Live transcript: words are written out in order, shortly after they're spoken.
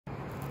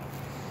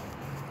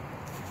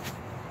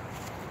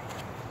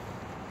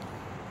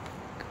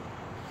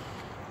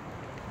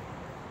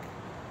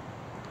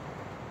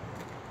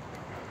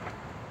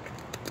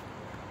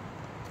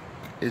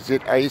Is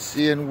it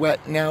icy and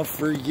wet now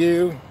for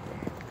you?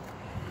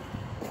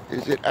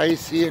 Is it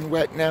icy and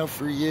wet now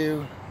for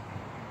you?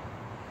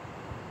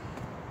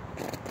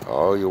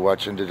 Oh, you're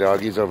watching the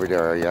doggies over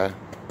there, are ya?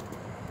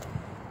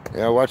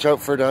 Yeah, watch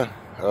out for the...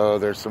 Oh,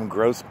 there's some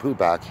gross poo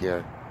back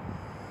here.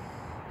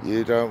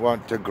 You don't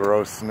want the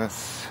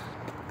grossness.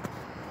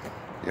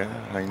 Yeah,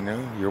 I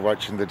know. You're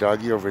watching the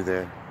doggy over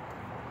there.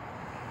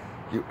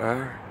 You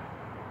are?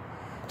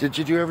 Did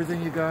you do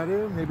everything you got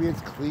to? Maybe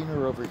it's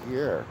cleaner over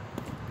here.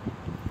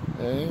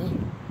 Hey?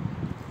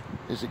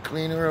 Is it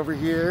cleaner over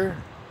here?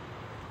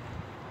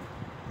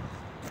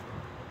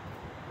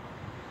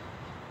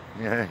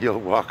 Yeah, you'll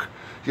walk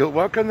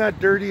on that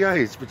dirty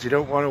ice, but you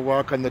don't want to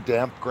walk on the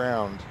damp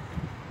ground.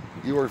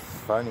 You are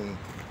funny.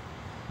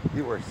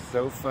 You are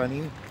so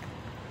funny.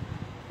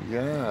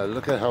 Yeah,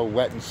 look at how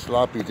wet and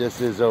sloppy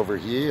this is over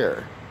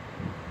here.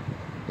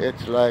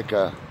 It's like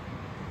a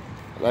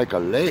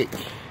lake.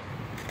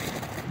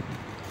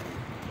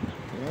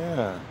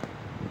 Yeah.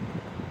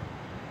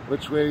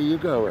 Which way are you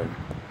going?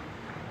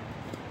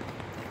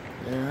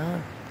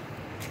 Yeah.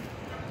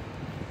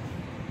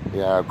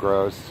 Yeah,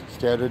 gross.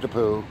 Stay out of the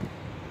poo.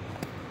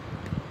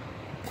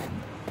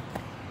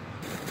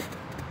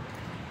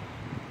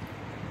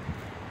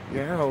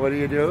 Yeah, what are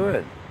you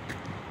doing?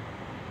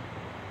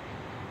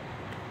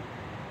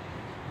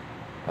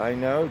 I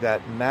know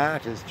that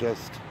mat has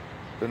just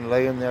been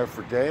laying there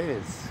for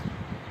days.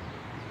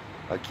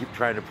 I keep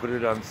trying to put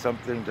it on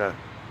something to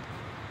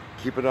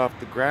keep it off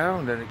the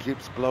ground, and it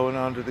keeps blowing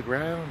onto the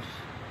ground.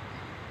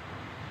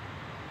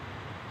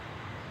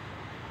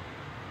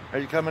 Are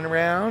you coming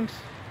around?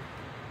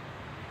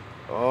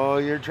 Oh,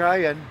 you're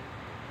trying.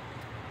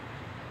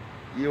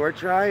 You are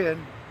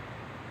trying.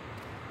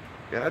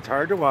 Yeah, it's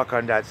hard to walk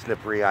on that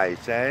slippery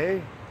ice,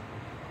 eh?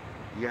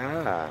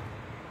 Yeah.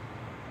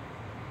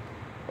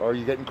 Oh, are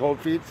you getting cold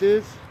feet,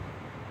 sis?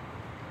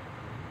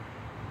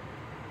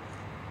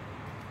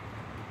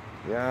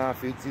 Yeah,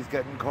 feetsy's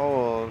getting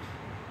cold.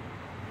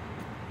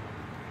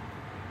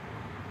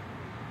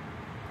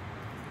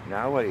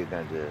 Now what are you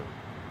gonna do?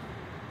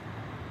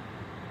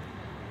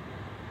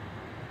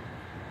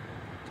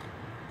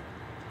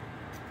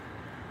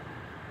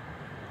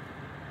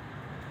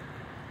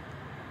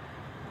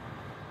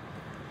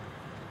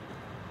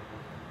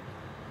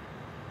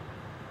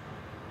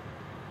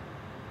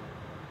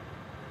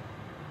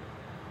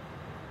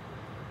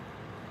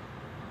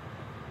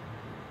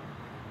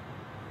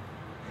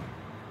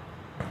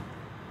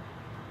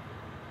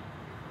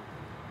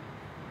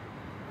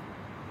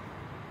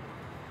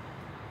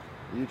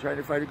 Are you trying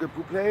to find a good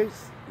poo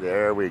place?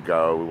 There we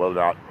go.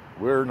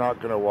 We're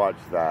not gonna watch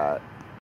that.